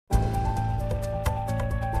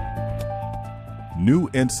New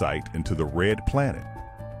insight into the red planet.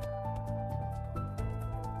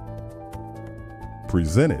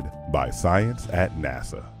 Presented by Science at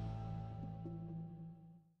NASA.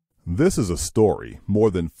 This is a story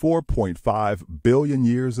more than 4.5 billion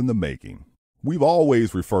years in the making. We've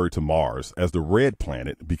always referred to Mars as the red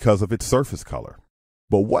planet because of its surface color.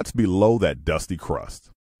 But what's below that dusty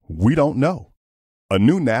crust? We don't know. A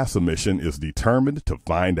new NASA mission is determined to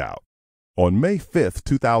find out. On May 5,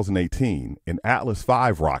 2018, an Atlas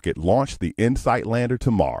V rocket launched the InSight lander to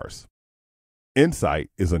Mars. InSight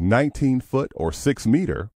is a 19-foot or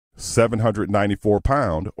 6-meter,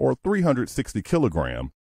 794-pound or 360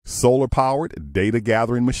 kilogram solar-powered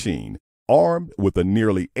data-gathering machine armed with a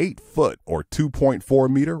nearly 8-foot or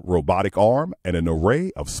 2.4-meter robotic arm and an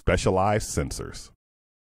array of specialized sensors.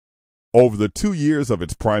 Over the 2 years of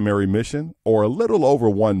its primary mission, or a little over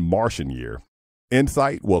 1 Martian year,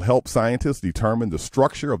 InSight will help scientists determine the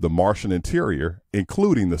structure of the Martian interior,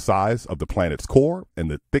 including the size of the planet's core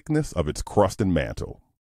and the thickness of its crust and mantle.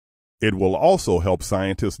 It will also help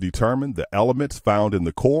scientists determine the elements found in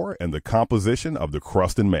the core and the composition of the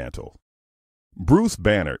crust and mantle. Bruce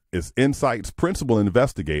Bannert is InSight's principal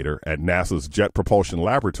investigator at NASA's Jet Propulsion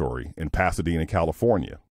Laboratory in Pasadena,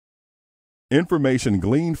 California. Information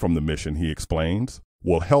gleaned from the mission, he explains,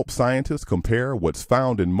 will help scientists compare what's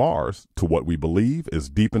found in Mars to what we believe is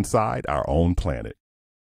deep inside our own planet.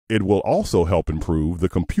 It will also help improve the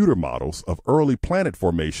computer models of early planet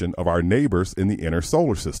formation of our neighbors in the inner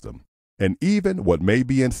solar system, and even what may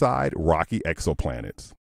be inside rocky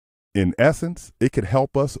exoplanets. In essence, it could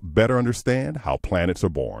help us better understand how planets are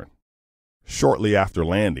born. Shortly after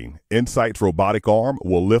landing, InSight's robotic arm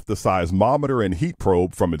will lift the seismometer and heat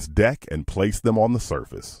probe from its deck and place them on the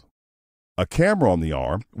surface. A camera on the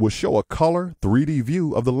arm will show a color 3D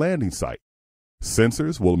view of the landing site.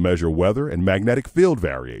 Sensors will measure weather and magnetic field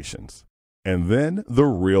variations. And then the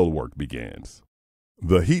real work begins.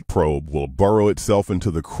 The heat probe will burrow itself into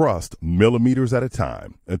the crust millimeters at a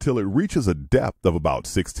time until it reaches a depth of about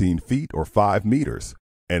 16 feet or 5 meters,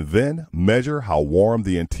 and then measure how warm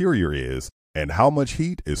the interior is and how much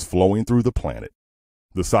heat is flowing through the planet.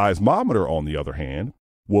 The seismometer, on the other hand,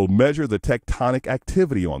 will measure the tectonic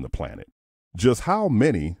activity on the planet. Just how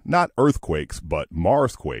many, not earthquakes, but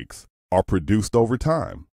Marsquakes, are produced over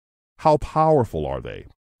time? How powerful are they?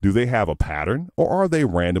 Do they have a pattern, or are they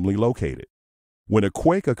randomly located? When a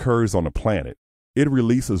quake occurs on a planet, it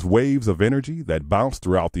releases waves of energy that bounce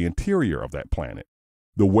throughout the interior of that planet.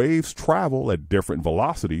 The waves travel at different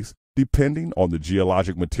velocities depending on the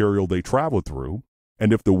geologic material they travel through,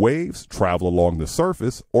 and if the waves travel along the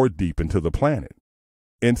surface or deep into the planet.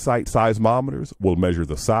 InSight seismometers will measure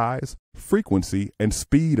the size, frequency, and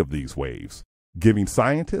speed of these waves, giving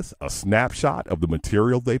scientists a snapshot of the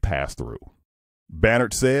material they pass through.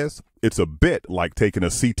 Bannert says it's a bit like taking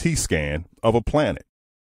a CT scan of a planet.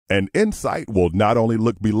 And InSight will not only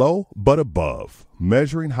look below, but above,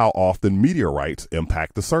 measuring how often meteorites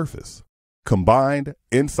impact the surface. Combined,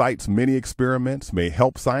 InSight's many experiments may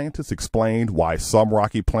help scientists explain why some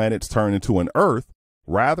rocky planets turn into an Earth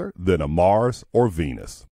rather than a Mars or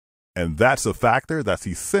Venus. And that's a factor that's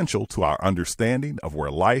essential to our understanding of where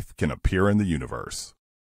life can appear in the universe.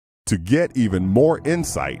 To get even more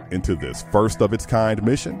insight into this first-of-its-kind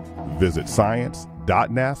mission, visit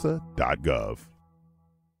science.nasa.gov.